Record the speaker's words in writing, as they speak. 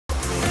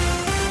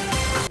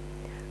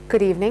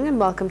Good evening and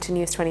welcome to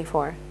News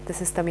 24.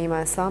 This is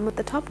Tamima Islam with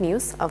the top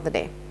news of the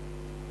day.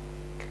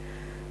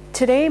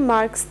 Today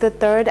marks the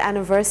third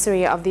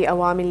anniversary of the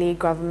Awami League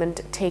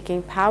government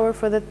taking power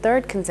for the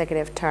third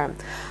consecutive term.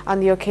 On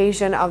the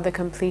occasion of the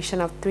completion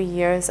of 3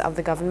 years of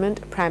the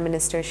government, Prime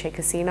Minister Sheikh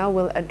Hasina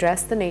will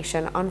address the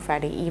nation on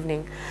Friday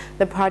evening.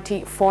 The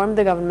party formed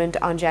the government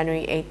on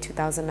January 8,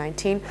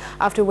 2019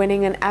 after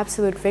winning an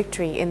absolute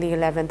victory in the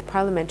 11th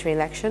parliamentary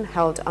election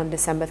held on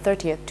December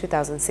 30,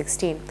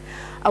 2016.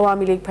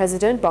 Awami League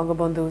President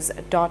Bangabandhu's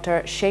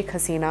daughter Sheikh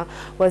Hasina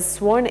was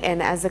sworn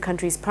in as the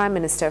country's Prime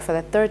Minister for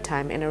the third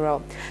time in a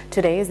row.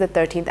 Today is the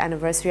 13th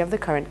anniversary of the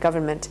current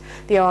government.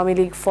 The Awami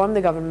League formed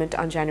the government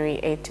on January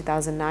 8,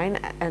 2009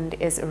 and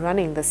is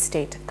running the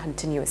state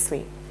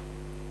continuously.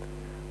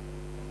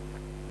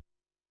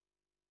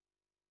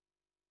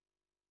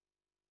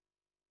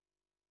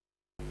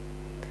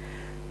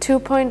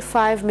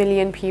 2.5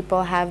 million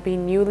people have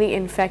been newly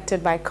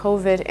infected by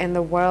COVID in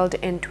the world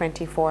in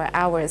 24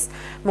 hours.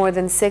 More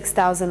than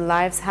 6,000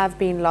 lives have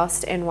been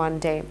lost in one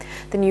day.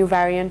 The new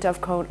variant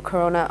of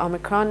Corona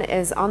Omicron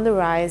is on the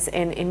rise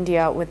in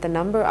India, with the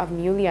number of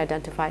newly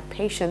identified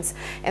patients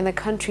in the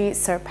country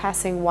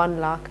surpassing 1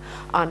 lakh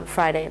on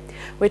Friday,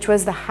 which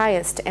was the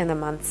highest in the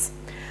months.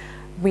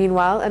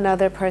 Meanwhile,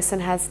 another person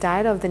has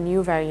died of the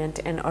new variant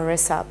in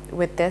Orissa.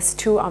 With this,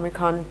 2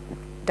 Omicron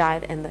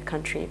died in the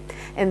country.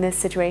 In this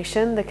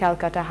situation, the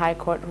Calcutta High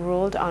Court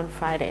ruled on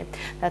Friday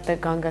that the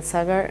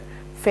Gangasagar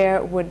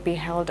fair would be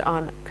held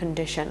on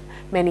condition.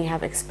 Many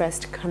have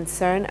expressed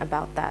concern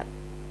about that.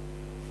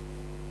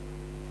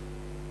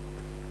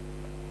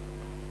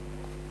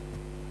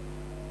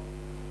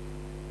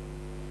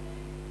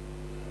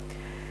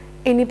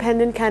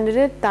 Independent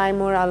candidate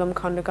Taimur Alam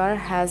Khandagar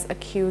has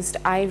accused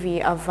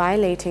IV of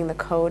violating the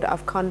code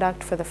of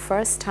conduct for the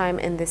first time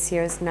in this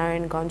year's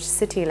Narayanganj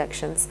city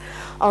elections,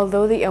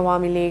 although the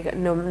Awami League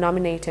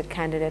nominated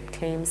candidate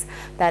claims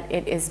that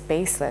it is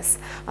baseless.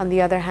 On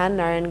the other hand,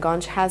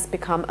 Narayanganj has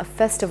become a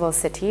festival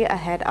city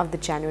ahead of the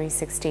January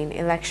 16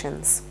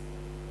 elections.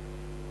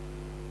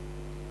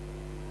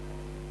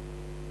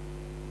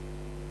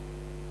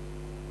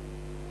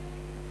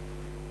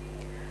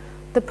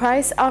 The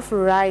price of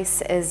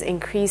rice is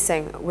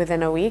increasing.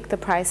 Within a week, the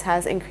price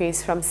has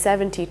increased from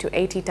 70 to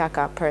 80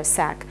 taka per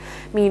sack.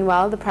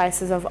 Meanwhile, the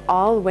prices of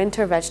all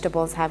winter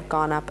vegetables have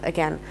gone up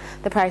again.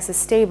 The price is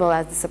stable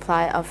as the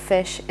supply of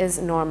fish is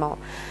normal.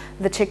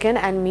 The chicken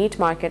and meat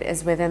market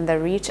is within the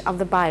reach of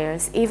the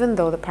buyers, even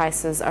though the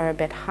prices are a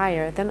bit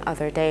higher than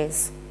other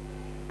days.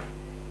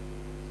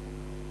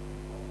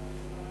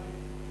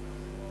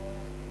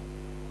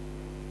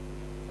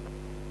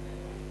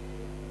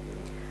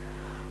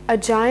 A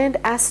giant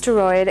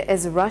asteroid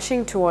is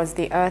rushing towards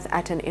the Earth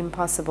at an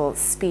impossible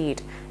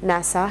speed.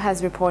 NASA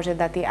has reported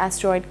that the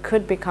asteroid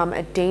could become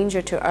a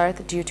danger to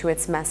Earth due to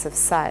its massive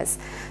size.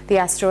 The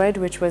asteroid,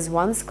 which was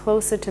once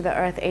closer to the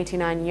Earth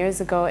 89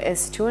 years ago,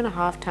 is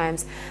 2.5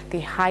 times the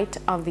height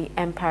of the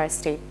Empire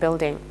State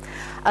Building.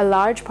 A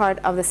large part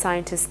of the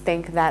scientists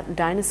think that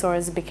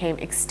dinosaurs became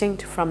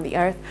extinct from the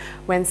Earth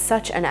when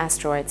such an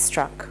asteroid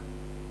struck.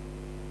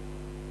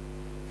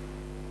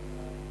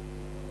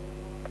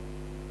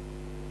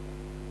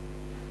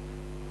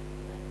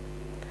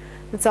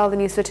 That's all the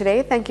news for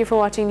today. Thank you for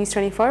watching News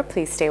 24.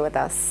 Please stay with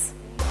us.